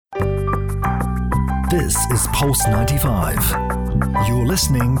This is Pulse 95. You're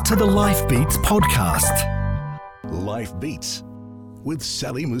listening to the Life Beats podcast. Life Beats with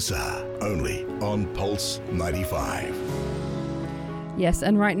Sally Musa, only on Pulse 95. Yes,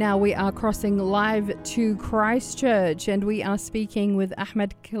 and right now we are crossing live to Christchurch and we are speaking with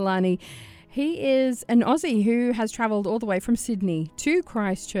Ahmed Kilani. He is an Aussie who has travelled all the way from Sydney to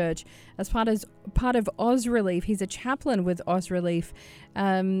Christchurch as part of Oz Relief. He's a chaplain with Oz Relief,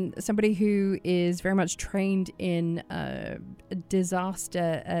 somebody who is very much trained in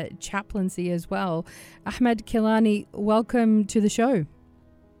disaster chaplaincy as well. Ahmed Kilani, welcome to the show.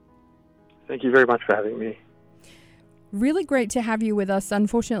 Thank you very much for having me. Really great to have you with us.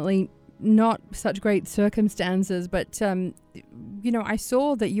 Unfortunately, not such great circumstances, but I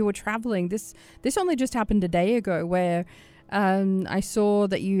saw that you were traveling. This only just happened a day ago, where I saw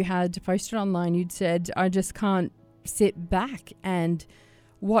that you had posted online. You'd said, "I just can't sit back and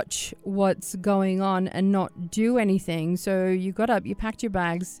watch what's going on and not do anything." So you got up, you packed your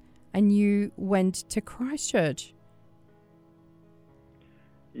bags, and you went to Christchurch.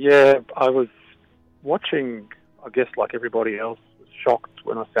 Yeah, I was watching. I guess like everybody else, was shocked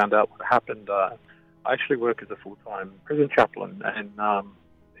when I found out what happened. I actually work as a full-time prison chaplain, and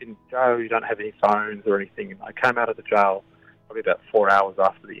in jail you don't have any phones or anything. And I came out of the jail probably about 4 hours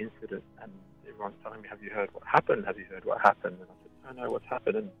after the incident, and everyone's telling me, "Have you heard what happened? Have you heard what happened?" And I said, "I know what's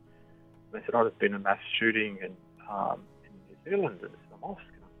happened." And they said, "Oh, there's been a mass shooting in New Zealand, and it's a mosque."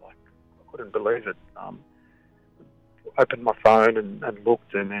 And I was like, I couldn't believe it. Opened my phone and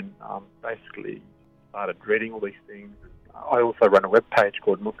looked, and then basically started reading all these things. I also run a web page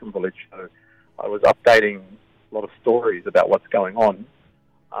called Muslim Village, so I was updating a lot of stories about what's going on.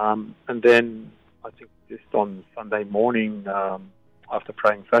 And then I think just on Sunday morning, after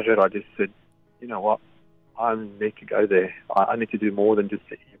praying Fajr, I just said, "You know what, I need to go there. I need to do more than just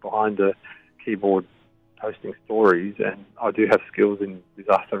sit here behind the keyboard posting stories, and I do have skills in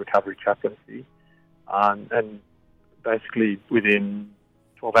disaster recovery chaplaincy." And basically within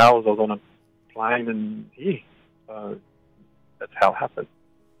 12 hours I was on a plane and here. So that's how it happened.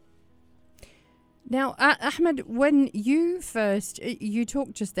 Now, Ahmed, when you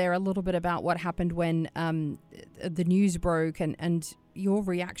talked just there a little bit about what happened when the news broke and your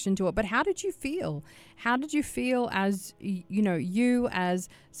reaction to it, but how did you feel? How did you feel as, you as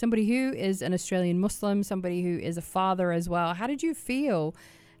somebody who is an Australian Muslim, somebody who is a father as well? How did you feel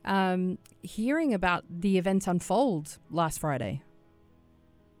hearing about the events unfold last Friday?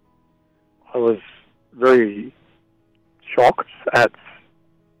 I was very shocked at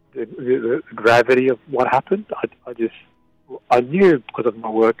the gravity of what happened. I knew because of my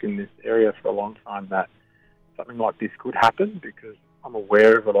work in this area for a long time that something like this could happen, because I'm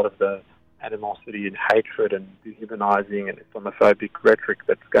aware of a lot of the animosity and hatred and dehumanizing and Islamophobic rhetoric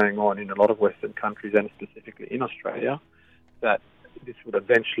that's going on in a lot of Western countries and specifically in Australia, that this would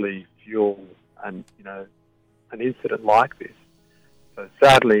eventually fuel an incident like this. So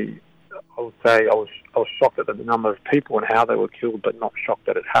sadly, I would say I was shocked at the number of people and how they were killed, but not shocked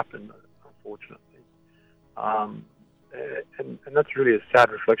that it happened, unfortunately. And that's really a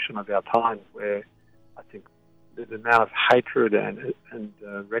sad reflection of our times, where I think the amount of hatred and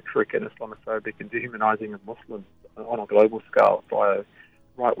rhetoric and Islamophobic and dehumanizing of Muslims on a global scale by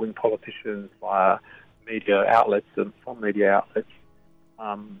right-wing politicians, via media outlets and from media outlets,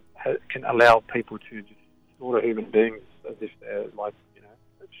 can allow people to just slaughter human beings as if they're like,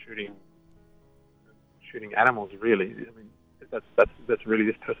 shooting animals. Really, I mean, that's really,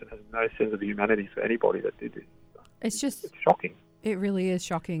 this person has no sense of humanity for anybody that did this. It's shocking. It really is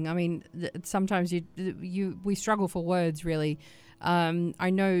shocking. I mean, sometimes we struggle for words, really. I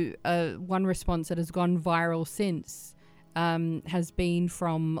know one response that has gone viral since has been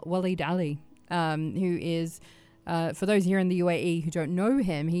from Waleed Ali, who is, for those here in the UAE who don't know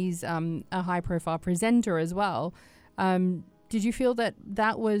him, he's a high-profile presenter as well. Did you feel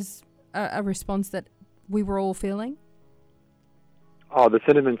that was a response that we were all feeling? Oh, the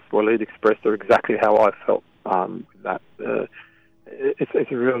sentiments Waleed expressed are exactly how I felt with that. It's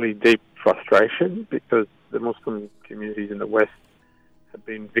a really deep frustration, because the Muslim communities in the West have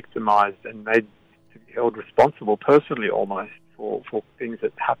been victimized and made to be held responsible personally almost for things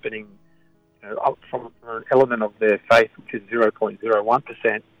that are happening from an element of their faith, which is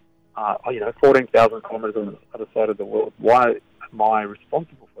 0.01%, 14,000 kilometres on the other side of the world. Why am I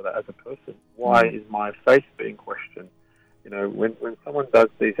responsible for that as a person? Why is my faith being questioned? When someone does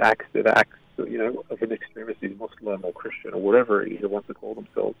these acts, that are acts, of an extremist, is Muslim or Christian or whatever it is they want to call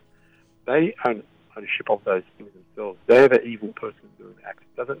themselves, they own ownership of those things themselves. They're the evil person doing the act.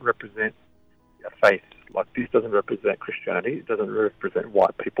 It doesn't represent a faith. Like, this doesn't represent Christianity. It doesn't represent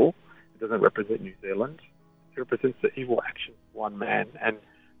white people. It doesn't represent New Zealand. It represents the evil actions of one man, and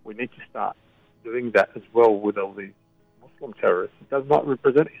we need to start doing that as well with all these Muslim terrorists. It does not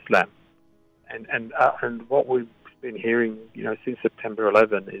represent Islam, and what we've been hearing, since September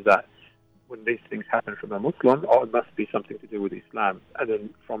 11 is that when these things happen from a Muslim, it must be something to do with Islam. And then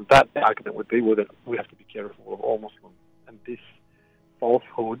from that, the argument would be, well, then we have to be careful of all Muslims. And this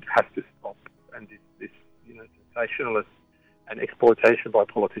falsehood has to stop. And this sensationalist and exploitation by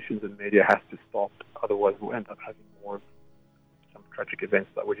politicians and media has to stop. Otherwise, we'll end up having more of some tragic events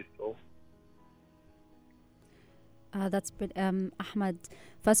that we just saw. That's good. Ahmed,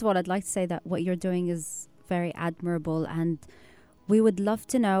 first of all, I'd like to say that what you're doing is very admirable, and we would love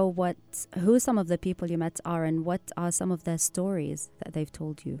to know who some of the people you met are and what are some of their stories that they've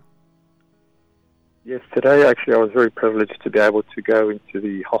told you. Yes, today actually I was very privileged to be able to go into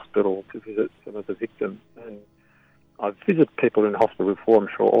the hospital to visit some of the victims. And I've visited people in hospital before, I'm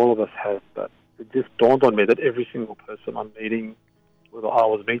sure all of us have, but it just dawned on me that every single person I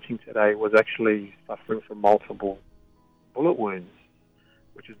was meeting today was actually suffering from multiple bullet wounds,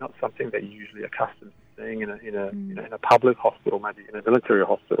 which is not something that you're usually accustomed to seeing in a public hospital, maybe in a military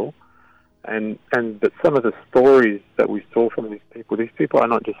hospital. But some of the stories that we saw from these people are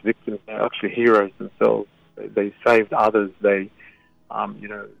not just victims; they're actually heroes themselves. They saved others. And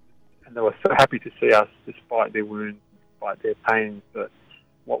they were so happy to see us despite their wounds, despite their pains. But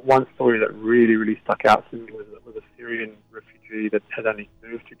one story that really, really stuck out to me was a Syrian refugee that had only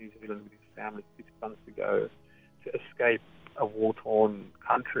moved to New Zealand with his family 6 months ago to escape a war-torn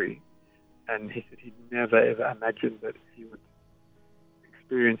country. And he said he'd never, ever imagined that he would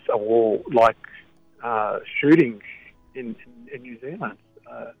experience a war like shooting in New Zealand.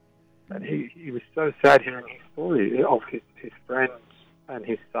 And he was so sad hearing his story of his friend and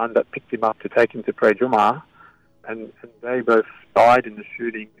his son that picked him up to take him to pray Jummah. And they both died in the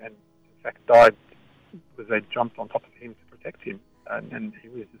shooting, and in fact died because they jumped on top of him to protect him. And he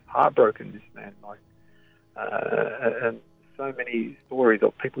was just heartbroken, this man. And so many stories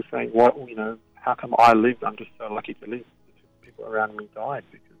of people saying, how come I lived? I'm just so lucky to live. People around me died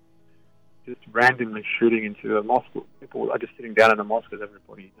because just randomly shooting into a mosque. People are just sitting down in a mosque, as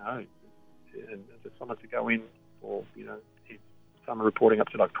everybody knows. And for someone to go in for, some are reporting up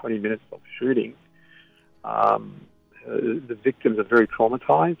to like 20 minutes of shooting. The victims are very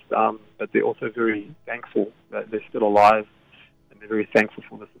traumatized, but they're also very thankful that they're still alive, and they're very thankful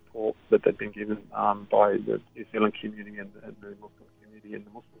for the support that they've been given by the New Zealand community and the Muslim community and the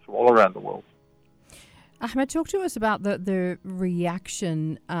Muslims from all around the world. Ahmed, talk to us about the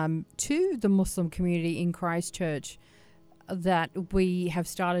reaction to the Muslim community in Christchurch that we have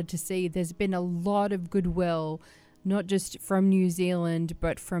started to see. There's been a lot of goodwill, not just from New Zealand,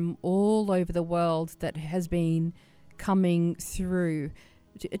 but from all over the world that has been coming through.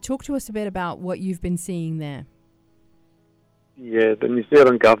 Talk to us a bit about what you've been seeing there. Yeah, the New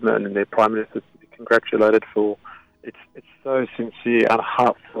Zealand government and their Prime Minister to be congratulated for it's so sincere and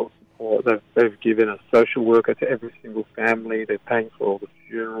heartfelt support. They've given a social worker to every single family. They're paying for all the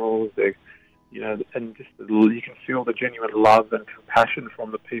funerals. And just you can feel the genuine love and compassion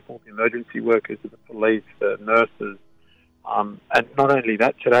from the people, the emergency workers, the police, the nurses. And not only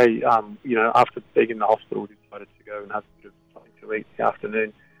that, today, after being in the hospital, we decided to go and have a bit of something to eat in the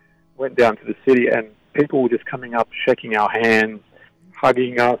afternoon. Went down to the city, and people were just coming up, shaking our hands,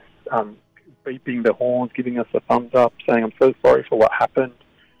 hugging us, beeping the horns, giving us a thumbs up, saying, "I'm so sorry for what happened."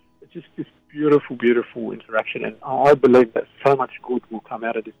 It's just this beautiful, beautiful interaction, and I believe that so much good will come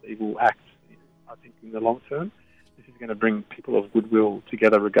out of this evil act. I think in the long term, this is going to bring people of goodwill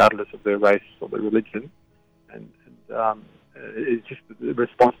together, regardless of their race or their religion. And it's just the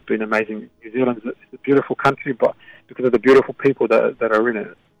response has been amazing. New Zealand is a beautiful country, but because of the beautiful people that are in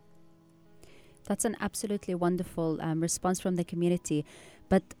it. That's an absolutely wonderful response from the community.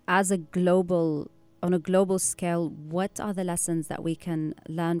 But on a global scale, what are the lessons that we can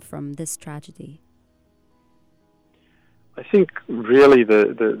learn from this tragedy? I think really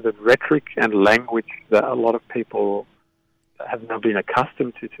the rhetoric and language that a lot of people have now been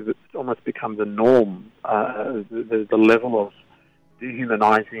accustomed to it's almost become the norm. The level of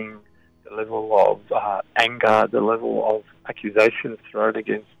dehumanizing, the level of anger, the level of accusations thrown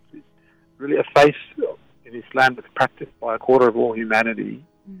against really a faith in Islam that's practiced by a quarter of all humanity.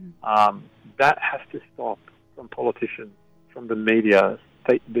 Mm-hmm. That has to stop from politicians, from the media.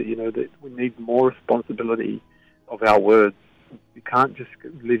 That we need more responsibility of our words. We can't just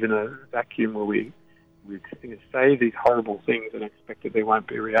live in a vacuum where we say these horrible things and expect that there won't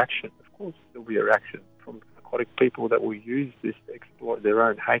be a reaction. Of course, there'll be a reaction from psychotic people that will use this to exploit their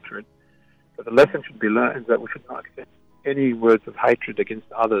own hatred. But the lesson should be learned is that we should not accept any words of hatred against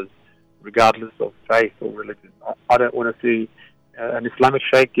others, regardless of faith or religion. I don't want to see an Islamic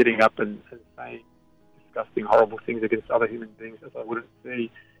sheikh getting up and saying disgusting, horrible things against other human beings, as I wouldn't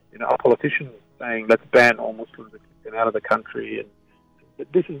see, a politician saying let's ban all Muslims out of the country. And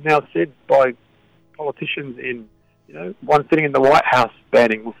this is now said by politicians in, one sitting in the White House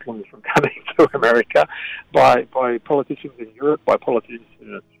banning Muslims from coming to America, by politicians in Europe, by politicians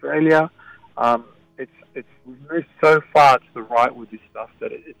in Australia. We've moved so far to the right with this stuff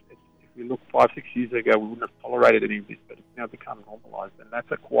that if we look 5-6 years ago, we wouldn't have tolerated any of this, but it's now become normalised, and that's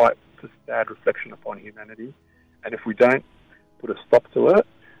quite a sad reflection upon humanity. And if we don't put a stop to it,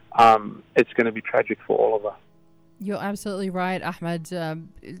 it's going to be tragic for all of us. You're absolutely right, Ahmed.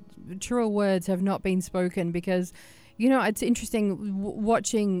 Truer words have not been spoken because, it's interesting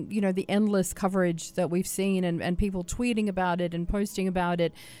watching, the endless coverage that we've seen and people tweeting about it and posting about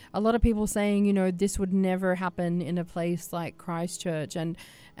it. A lot of people saying, this would never happen in a place like Christchurch. And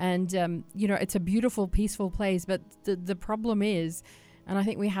it's a beautiful, peaceful place. But the problem is, and I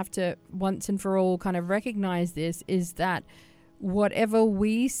think we have to once and for all kind of recognize this, is that whatever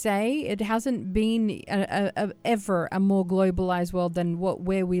we say, it hasn't been ever a more globalized world than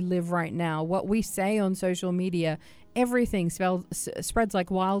where we live right now. What we say on social media, everything spreads like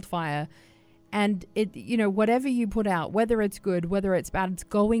wildfire. And whatever you put out, whether it's good, whether it's bad, it's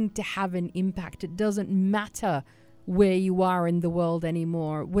going to have an impact. It doesn't matter where you are in the world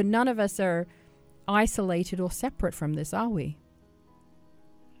anymore. None of us are isolated or separate from this, are we?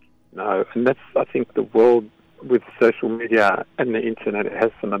 No, and I think the world with social media and the internet, it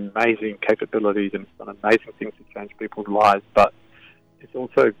has some amazing capabilities and it's done amazing things to change people's lives, but it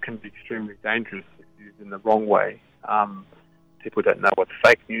also can be extremely dangerous if used in the wrong way. People don't know what's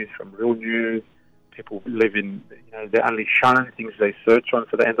fake news from real news. People live in, they're only shown things they search on,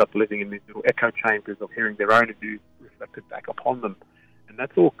 so they end up living in these little echo chambers of hearing their own views reflected back upon them. And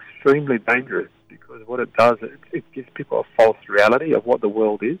that's all extremely dangerous because what it does, it gives people a false reality of what the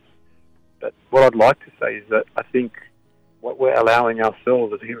world is. But what I'd like to say is that I think what we're allowing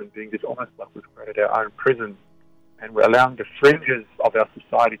ourselves as human beings is almost like we've created our own prison, and we're allowing the fringes of our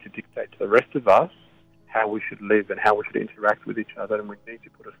society to dictate to the rest of us how we should live and how we should interact with each other, and we need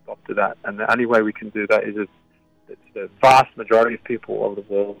to put a stop to that. And the only way we can do that is it's the vast majority of people of the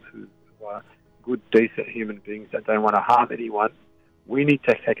world who are good, decent human beings that don't want to harm anyone. We need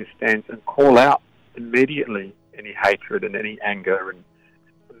to take a stance and call out immediately any hatred and any anger and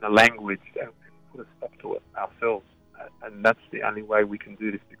the language and put a stop to it ourselves. And that's the only way we can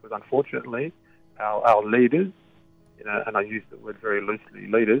do this, because unfortunately our leaders, and I use the word very loosely,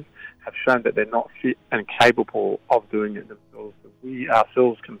 leaders, have shown that they're not fit and capable of doing it themselves. So we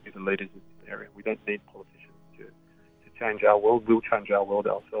ourselves can be the leaders in this area. We don't need politicians to change our world. We'll change our world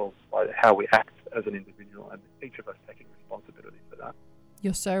ourselves by how we act as an individual, and each of us taking responsibility for that.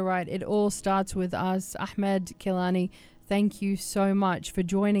 You're so right. It all starts with us. Ahmed Kilani, thank you so much for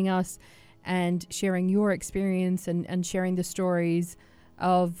joining us and sharing your experience and sharing the stories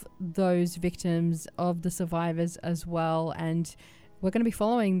of those victims, of the survivors as well. And we're going to be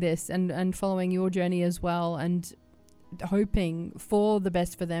following this and following your journey as well, and hoping for the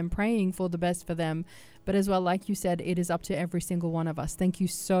best for them, praying for the best for them. But as well, like you said, it is up to every single one of us. Thank you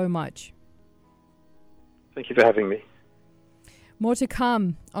so much. Thank you for having me. More to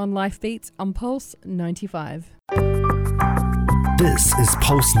come on Life Beats on Pulse 95. This is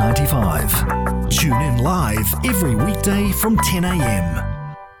Pulse 95. Tune in live every weekday from 10 a.m.